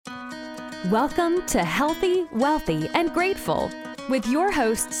Welcome to Healthy, Wealthy, and Grateful with your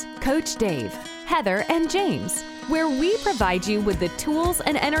hosts, Coach Dave, Heather, and James, where we provide you with the tools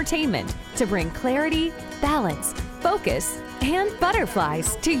and entertainment to bring clarity, balance, focus, and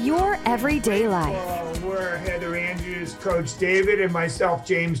butterflies to your everyday life. We're Heather Andrews, Coach David, and myself,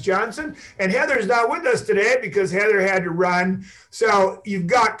 James Johnson. And Heather's not with us today because Heather had to run. So you've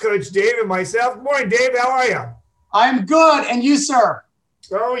got Coach Dave and myself. Good morning, Dave. How are you? I'm good. And you, sir?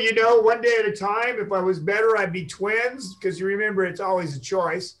 Oh, you know, one day at a time. If I was better, I'd be twins, because you remember it's always a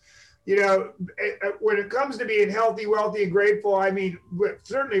choice. You know, when it comes to being healthy, wealthy, and grateful, I mean,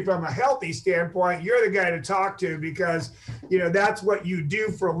 certainly from a healthy standpoint, you're the guy to talk to because, you know, that's what you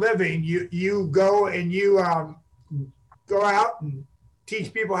do for a living. You go and you go out and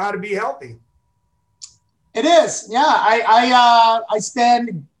teach people how to be healthy. It is. Yeah. I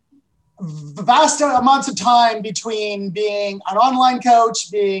spend vast amounts of time between being an online coach,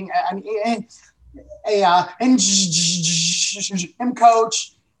 being a gym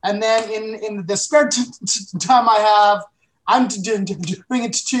coach, and then in the spare time I have, I'm doing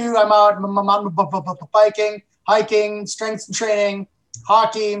it too. I'm out biking, hiking, strength training,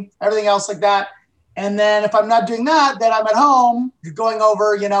 hockey, everything else like that. And then if I'm not doing that, then I'm at home going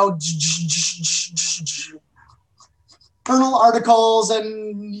over, you know, journal articles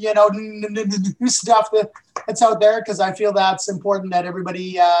and, you know, new stuff that's out there, because I feel that's important that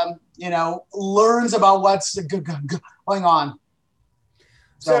everybody, you know, learns about what's going on.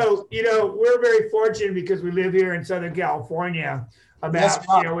 So, you know, we're very fortunate because we live here in Southern California.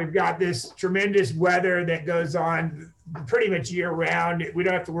 You know, we've got this tremendous weather that goes on pretty much year round. We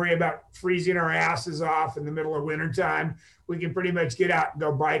don't have to worry about freezing our asses off in the middle of wintertime. We can pretty much get out and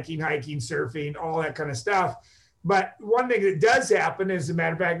go biking, hiking, surfing, all that kind of stuff. But one thing that does happen, as a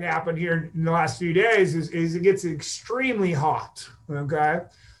matter of fact, happened here in the last few days, is it gets extremely hot. Okay,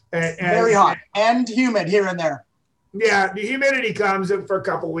 very hot and humid here and there. Yeah, the humidity comes for a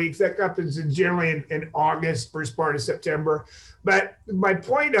couple of weeks. That happens generally in August, first part of September. But my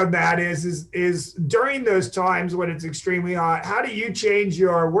point of that is during those times when it's extremely hot, how do you change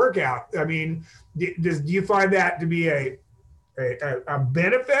your workout? I mean, do you find that to be a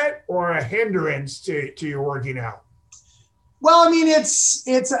benefit or a hindrance to your working out? Well, I mean, it's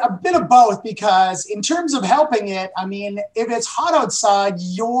a bit of both, because in terms of helping it, I mean, if it's hot outside,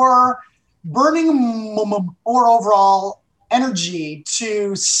 you're burning more overall energy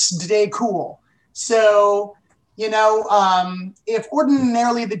to stay cool. So, you know, if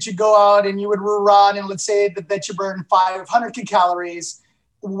ordinarily that you go out and you would run and let's say that you burn 500 calories,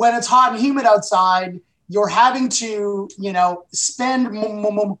 when it's hot and humid outside, you're having to, you know, spend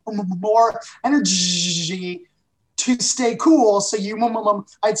more energy to stay cool. So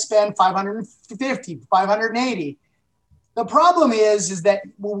I'd spend 550, 580. The problem is that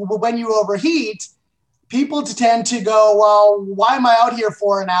when you overheat, people tend to go, well, why am I out here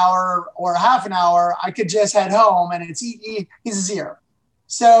for an hour or half an hour? I could just head home and it's easier.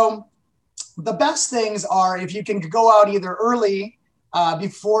 So the best things are if you can go out either early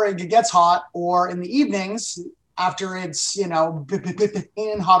before it gets hot, or in the evenings after it's, you know,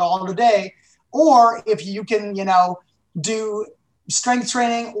 been hot all day, or if you can, you know, do strength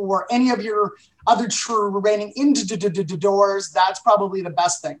training or any of your other training indoors, that's probably the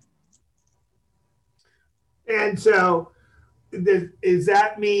best thing. And so does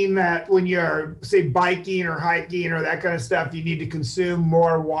that mean that when you're, say, biking or hiking or that kind of stuff, you need to consume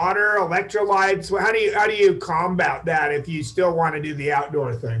more water, electrolytes? How do you combat that if you still want to do the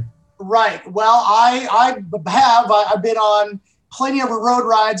outdoor thing? Right. Well, I've been on plenty of road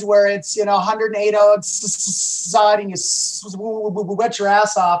rides where it's, you know, 108 outside and you wet your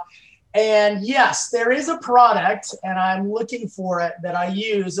ass off. And yes, there is a product, and I'm looking for it, that I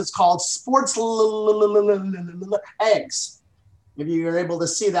use. It's called Sports Eggs. If you are able to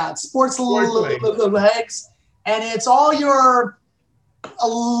see that, Sports Eggs, and it's all your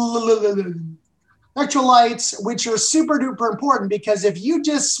electrolytes, which are super duper important, because if you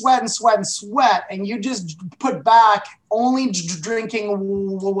just sweat and you just put back only drinking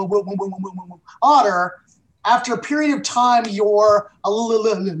water, after a period of time, your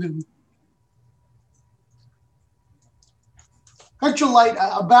electrolyte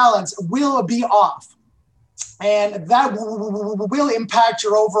balance will be off. And that will impact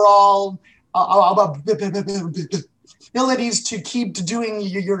your overall abilities to keep doing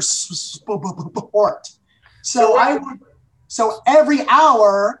your sport. So every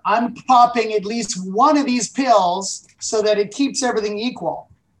hour, I'm popping at least one of these pills so that it keeps everything equal.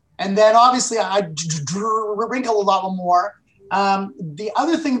 And then obviously I drink a lot more. The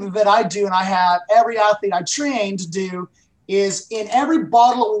other thing that I do, and I have every athlete I train to do, is in every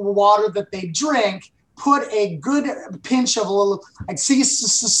bottle of water that they drink, put a good pinch of a little like sea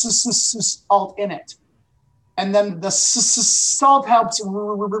salt in it. And then the salt helps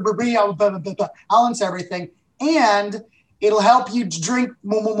balance everything, and it'll help you drink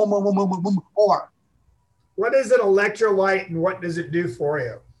more. What is an electrolyte and what does it do for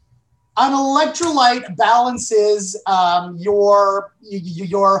you? An electrolyte balances your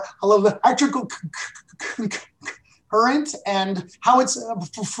electrical current and how it's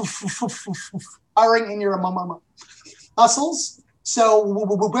firing in your muscles. So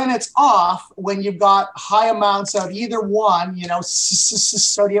when it's off, when you've got high amounts of either one,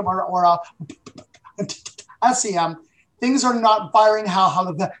 sodium or potassium, things are not firing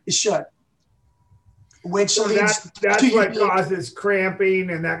how they should. Which so leads that's to what causes cramping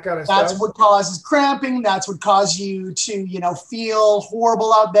and that kind of stuff. That's what causes cramping. That's what causes you to, feel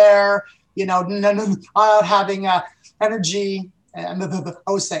horrible out there, not having energy and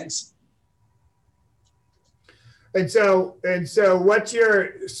those things. And so what's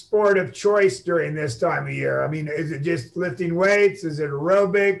your sport of choice during this time of year? I mean, is it just lifting weights? Is it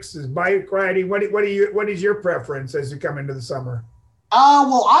aerobics? Is bike riding? What is your preference as you come into the summer?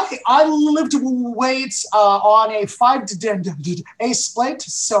 Well, I lift weights on a 5-day split.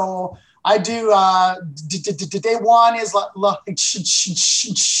 So I do day one is like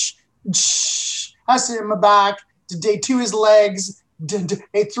has in my back. Day 2 is legs.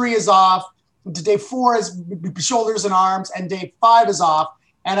 Day 3 is off. Day 4 is shoulders and arms, and day 5 is off.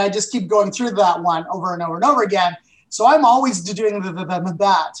 And I just keep going through that one over and over and over again. So I'm always doing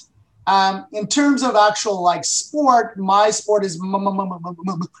that. In terms of actual like sport, my sport is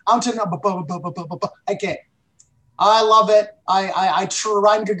mountain hiking. I love it. I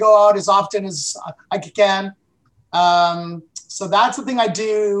try to go out as often as I can. So that's the thing I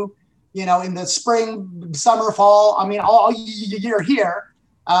do, in the spring, summer, fall. I mean, all year here.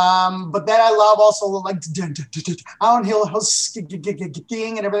 But then I love also like downhill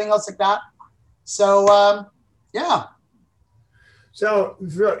skiing and everything else like that. So, yeah. So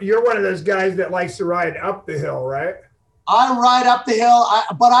you're one of those guys that likes to ride up the hill, right? I ride up the hill,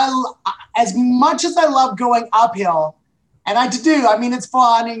 but as much as I love going uphill, and I do, I mean, it's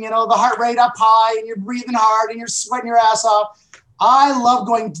fun, and the heart rate up high, and you're breathing hard, and you're sweating your ass off. I love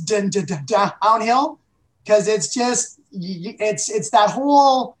going downhill because it's just, it's that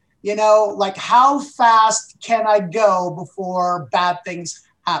whole, like how fast can I go before bad things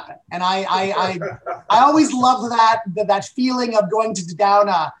happen? And I always love that feeling of going down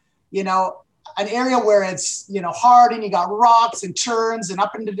an area where it's hard and you got rocks and turns and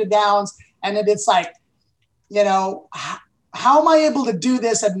up into the downs, and it's like how am I able to do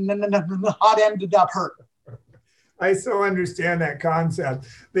this and not ended up hurt? I so understand that concept.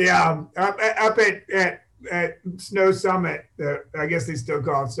 The up at Snow Summit, I guess they still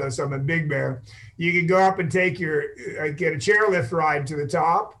call it Snow Summit, Big Bear, you can go up and take get a chairlift ride to the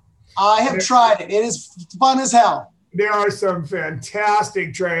top. I have tried it. It is fun as hell. There are some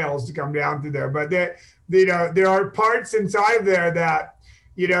fantastic trails to come down through there, but there are parts inside there that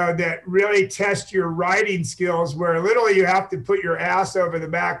that really test your riding skills, where literally you have to put your ass over the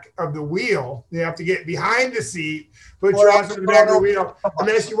back of the wheel. You have to get behind the seat, put your ass over the back of the wheel,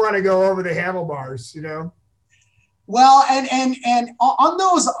 unless you want to go over the handlebars, Well, and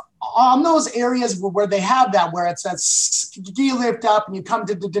on those areas where they have that, where it's that ski lift up and you come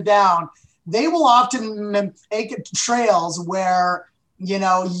to down, they will often make it trails where,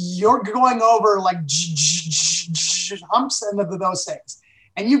 you're going over like humps and those things.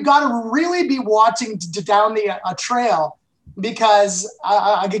 And you've got to really be watching down a trail because,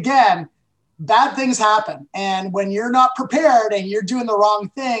 again, bad things happen. And when you're not prepared and you're doing the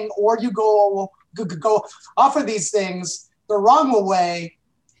wrong thing, or you go off of these things the wrong way,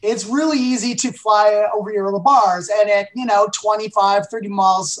 it's really easy to fly over your bars. And at, 25, 30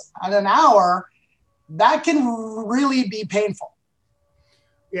 miles an hour, that can really be painful.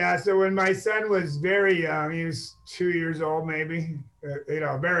 Yeah. So when my son was very young, he was 2 years old, maybe,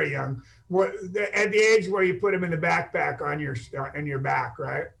 very young. At the age where you put him in the backpack on your back,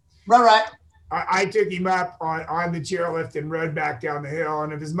 right? Right. I took him up on the chairlift and rode back down the hill.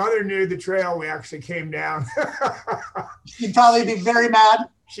 And if his mother knew the trail, we actually came down. You'd probably be very mad.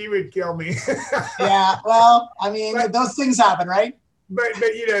 She would kill me. Yeah. Well, I mean, those things happen, right? But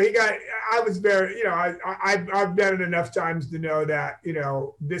I was very, I've done it enough times to know that,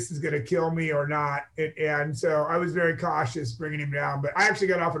 this is going to kill me or not. And so I was very cautious bringing him down, but I actually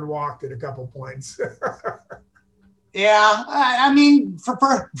got off and walked at a couple points. Yeah. I mean, for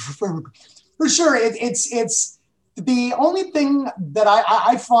sure. It's the only thing that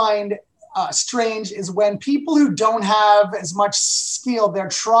I find strange is when people who don't have as much skill, they're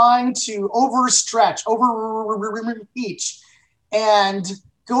trying to overstretch, overreach, and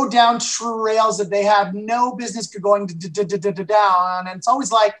go down trails that they have no business going down. And it's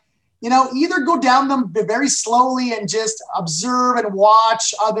always like, either go down them very slowly and just observe and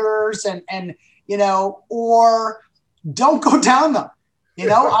watch others and or don't go down them.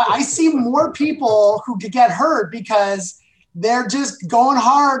 I see more people who could get hurt because they're just going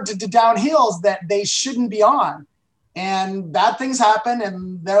hard down hills that they shouldn't be on. And bad things happen.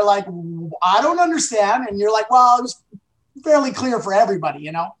 And they're like, I don't understand. And you're like, well, it was fairly clear for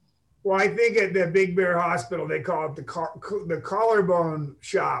everybody, Well, I think at the Big Bear Hospital, they call it the collarbone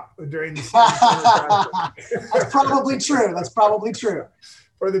shop during the season. That's probably true. That's probably true.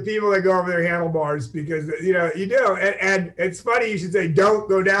 For the people that go over their handlebars, because, you do. And it's funny you should say, don't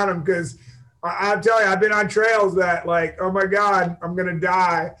go down them, because I'll tell you, I've been on trails that like, oh my God, I'm going to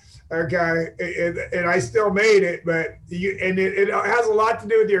die. Okay. And I still made it, but it has a lot to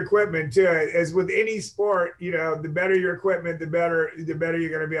do with your equipment too. As with any sport, the better your equipment, the better you're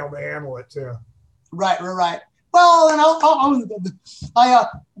going to be able to handle it too. Right. Well, and I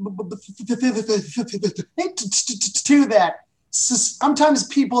think to that, sometimes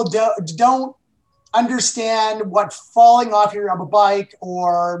people don't understand what falling off your bike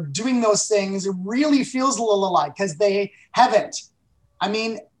or doing those things really feels a little like, because they haven't. I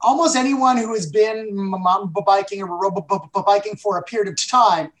mean, almost anyone who has been mountain biking or road biking for a period of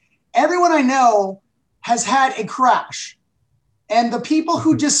time, everyone I know has had a crash. And the people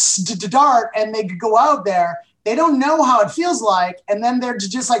who just dart and they go out there, they don't know how it feels like. And then they're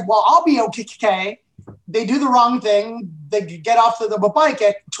just like, well, I'll be okay. They do the wrong thing. They get off the bike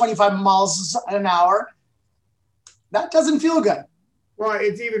at 25 miles an hour. That doesn't feel good. Well,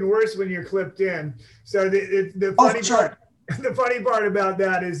 it's even worse when you're clipped in. So the funny part. The funny part about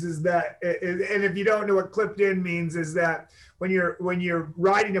that is that, and if you don't know what clipped in means, is that when you're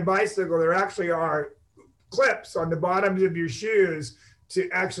riding a bicycle, there actually are clips on the bottoms of your shoes to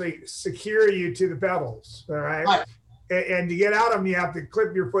actually secure you to the pedals. All right. And to get out of them, you have to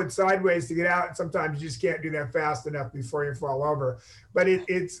clip your foot sideways to get out. And sometimes you just can't do that fast enough before you fall over. But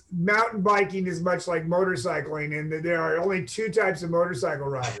it's mountain biking is much like motorcycling, and there are only two types of motorcycle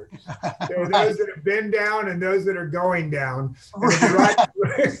riders. There are those that have been down and those that are going down. And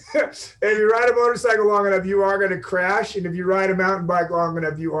if you ride a motorcycle long enough, you are going to crash. And if you ride a mountain bike long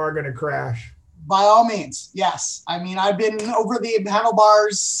enough, you are going to crash. By all means, yes. I mean, I've been over the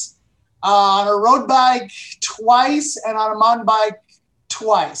handlebars on a road bike twice and on a mountain bike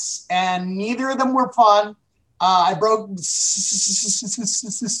twice, and neither of them were fun. I broke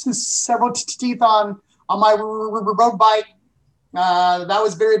several teeth on my road bike. That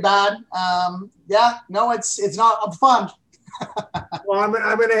was very bad. It's not fun. Well, I'm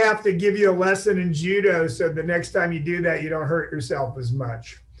going to have to give you a lesson in judo, so the next time you do that, you don't hurt yourself as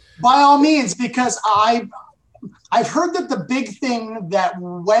much. By all means, because I've heard that the big thing that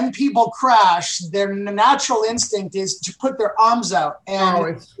when people crash, their natural instinct is to put their arms out.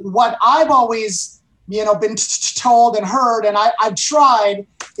 And what I've always, been told and heard, and I've tried,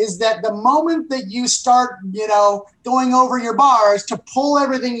 is that the moment that you start, going over your bars, to pull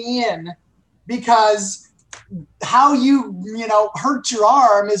everything in, because how you hurt your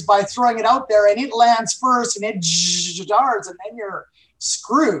arm is by throwing it out there, and it lands first and it jars, and then you're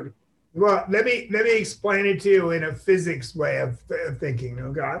screwed. Well, let me explain it to you in a physics way of thinking.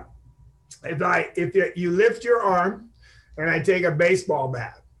 Okay, if you lift your arm, and I take a baseball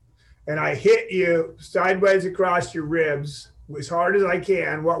bat, and I hit you sideways across your ribs as hard as I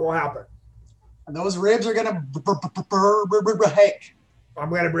can, what will happen? And those ribs are gonna break. I'm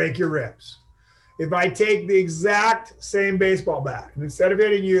gonna break your ribs. If I take the exact same baseball bat, and instead of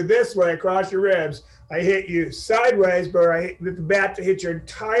hitting you this way across your ribs, I hit you sideways, but I hit the bat to hit your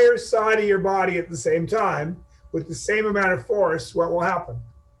entire side of your body at the same time with the same amount of force, what will happen?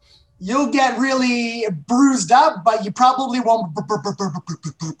 You'll get really bruised up, but you probably won't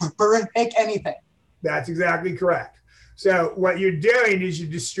break anything. That's exactly correct. So what you're doing is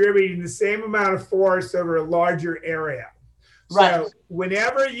you're distributing the same amount of force over a larger area. Right. So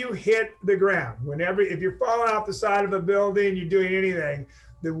whenever you hit the ground, if you're falling off the side of a building, you're doing anything,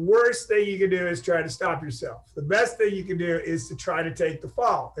 the worst thing you can do is try to stop yourself. The best thing you can do is to try to take the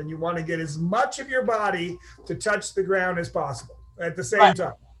fall. And you want to get as much of your body to touch the ground as possible at the same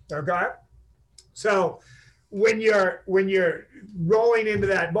time. Okay. So when you're rolling into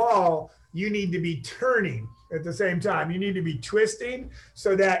that ball, you need to be turning at the same time. You need to be twisting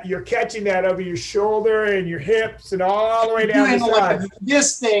so that you're catching that over your shoulder and your hips and all the way down the side. Like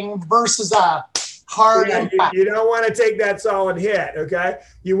this thing versus a hard. You don't want to take that solid hit. Okay.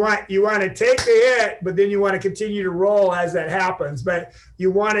 You want to take the hit, but then you want to continue to roll as that happens. But you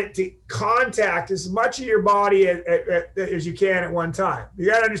want it to contact as much of your body as you can at one time. You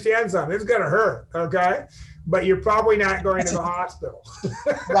got to understand something. It's going to hurt. Okay. But you're probably not going to the hospital.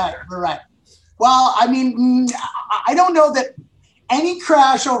 Right. Well, I mean, I don't know that any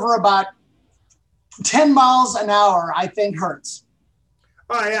crash over about 10 miles an hour, I think, hurts.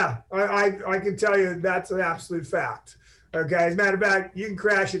 Oh, yeah. I can tell you that's an absolute fact. Okay. As a matter of fact, you can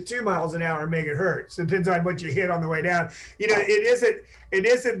crash at 2 miles an hour and make it hurt. So it depends on what you hit on the way down. You know, it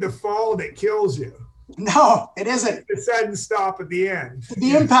isn't the fall that kills you. No, it isn't. The sudden stop at the end.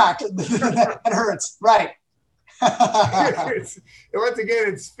 The impact that hurts. Right. Once again,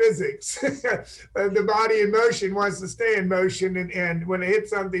 it's physics. The body in motion wants to stay in motion, and when it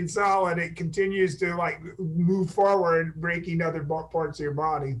hits something solid, it continues to like move forward, breaking other parts of your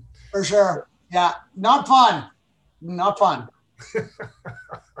body. For sure. Yeah. Not fun.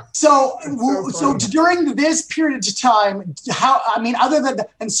 So during this period of time, other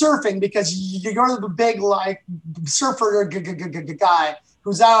than surfing, because you're the big like surfer guy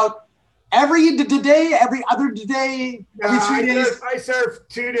who's out every day, every other day, every 3 days? I surf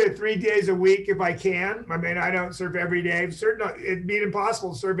 2 to 3 days a week if I can. I mean, I don't surf every day. It'd be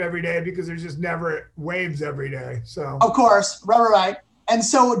impossible to surf every day because there's just never waves every day. So of course, right. And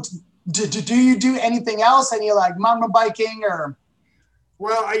so, do you do anything else? Any like mountain biking or?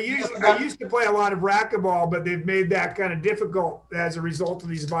 Well, I used to play a lot of racquetball, but they've made that kind of difficult as a result of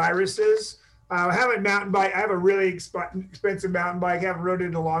these viruses. I haven't mountain bike. I have a really expensive mountain bike. I haven't rode it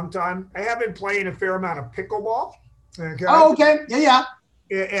in a long time. I have been playing a fair amount of pickleball. Okay. Oh, okay. Yeah.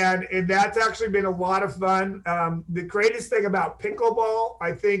 And that's actually been a lot of fun. The greatest thing about pickleball,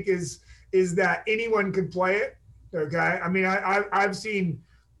 I think, is that anyone can play it. Okay. I mean, I've seen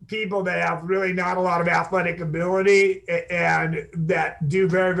people that have really not a lot of athletic ability and that do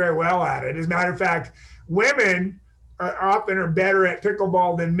very, very well at it. As a matter of fact, women often are better at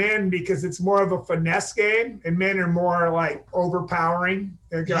pickleball than men because it's more of a finesse game, and men are more like overpowering.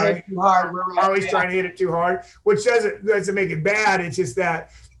 Okay, always trying to hit it too hard, which doesn't make it bad. It's just that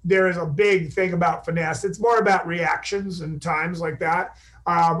there is a big thing about finesse. It's more about reactions and times like that.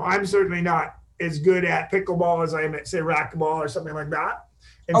 I'm certainly not as good at pickleball as I am at, say, racquetball or something like that.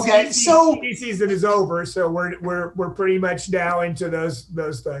 And okay, so season is over, so we're pretty much now into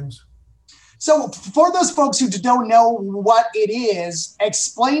those things. So for those folks who don't know what it is,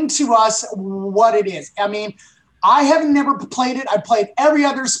 explain to us what it is. I mean, I have never played it. I played every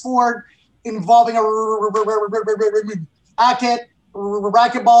other sport involving a racket,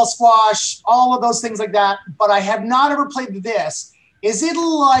 racquetball, squash, all of those things like that. But I have not ever played this. Is it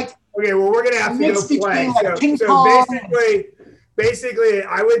like okay? Well, we're gonna have to go play. Like so basically,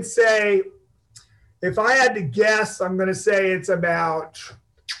 I would say if I had to guess, I'm gonna say it's about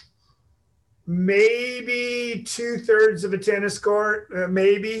maybe 2/3 of a tennis court,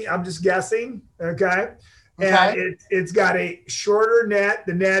 maybe. I'm just guessing. Okay. And it's got a shorter net.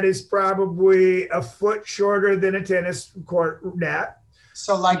 The net is probably a foot shorter than a tennis court net.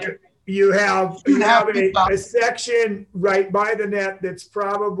 So like you have a section right by the net that's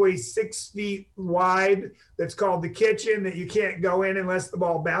probably 6 feet wide. That's called the kitchen, that you can't go in unless the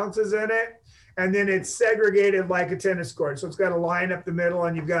ball bounces in it. And then it's segregated like a tennis court. So it's got a line up the middle,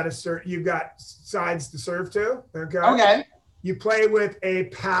 and you've got sides to serve to. Okay. You play with a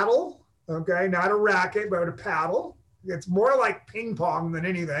paddle. Okay. Not a racket, but a paddle. It's more like ping pong than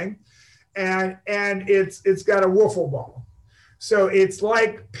anything. And it's got a wiffle ball. So it's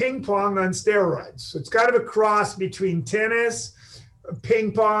like ping pong on steroids. So it's kind of a cross between tennis,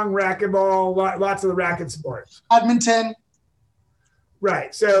 ping pong, racquetball, lots of the racket sports. Badminton.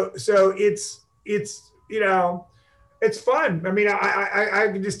 Right. So it's it's fun. I mean, I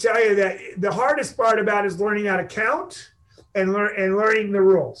can just tell you that the hardest part about it is learning how to count and learning the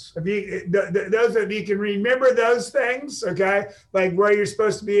rules. If you those of you can remember those things, okay, like where you're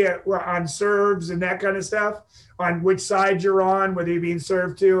supposed to be on serves and that kind of stuff, on which side you're on, whether you're being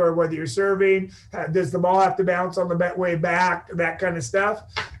served to or whether you're serving, does the ball have to bounce on the way back, that kind of stuff.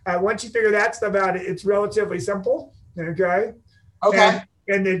 Once you figure that stuff out, it's relatively simple. Okay.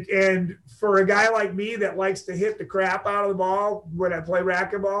 And for a guy like me that likes to hit the crap out of the ball when I play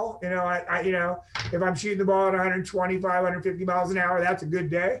racquetball, I if I'm shooting the ball at 125, 150 miles an hour, that's a good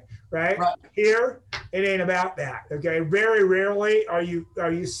day, right? Here, it ain't about that. Okay. Very rarely are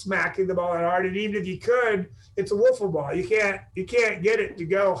you smacking the ball that hard. And even if you could, it's a wiffle ball. You can't get it to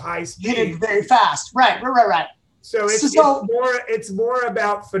go high speed. Get it very fast. Right. So it's more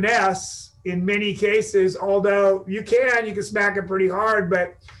about finesse in many cases, although you can smack it pretty hard,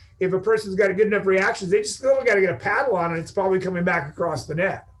 but if a person's got a good enough reactions, they just still got to get a paddle on it. It's probably coming back across the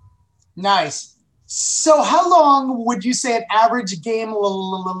net. Nice. So how long would you say an average game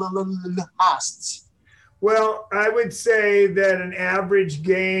lasts? Well, I would say that an average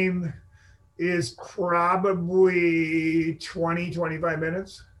game is probably 20, 25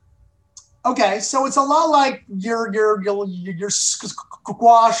 minutes. Okay, so it's a lot like your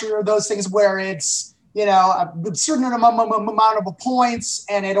squash or those things where it's, a certain amount of points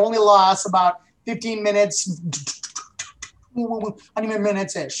and it only lasts about 15 minutes, 20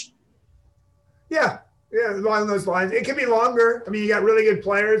 minutes-ish. Yeah, along those lines. It can be longer. I mean, you got really good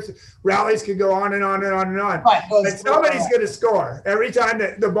players. Rallies could go on and on and on and on. Right, but somebody's going to score. Every time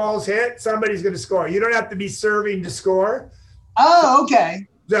that the ball's hit, somebody's going to score. You don't have to be serving to score. Oh, okay.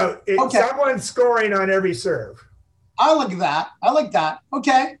 So someone's scoring on every serve. I like that.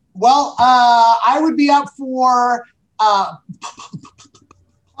 Okay. Well, I would be up for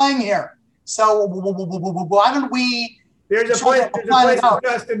playing here. So why don't we? There's a place in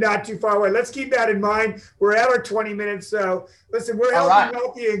Justin not too far away. Let's keep that in mind. We're at our 20 minutes. So listen, we're healthy,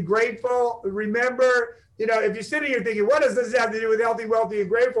 wealthy, and grateful. Remember, if you're sitting here thinking, what does this have to do with healthy, wealthy, and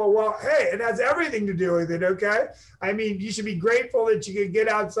grateful? Well, hey, it has everything to do with it, okay? I mean, you should be grateful that you can get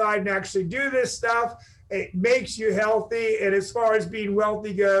outside and actually do this stuff. It makes you healthy. And as far as being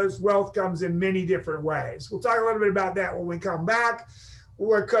wealthy goes, wealth comes in many different ways. We'll talk a little bit about that when we come back.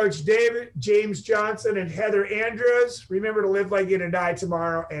 We're Coach David, James Johnson, and Heather Andrews. Remember to live like you're going to die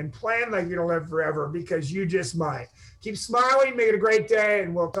tomorrow and plan like you're going to live forever, because you just might. Keep smiling, make it a great day,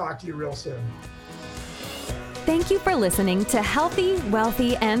 and we'll talk to you real soon. Thank you for listening to Healthy,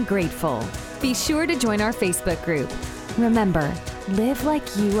 Wealthy, and Grateful. Be sure to join our Facebook group. Remember, live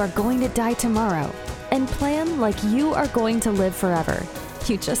like you are going to die tomorrow and plan like you are going to live forever.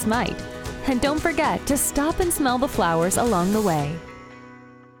 You just might. And don't forget to stop and smell the flowers along the way.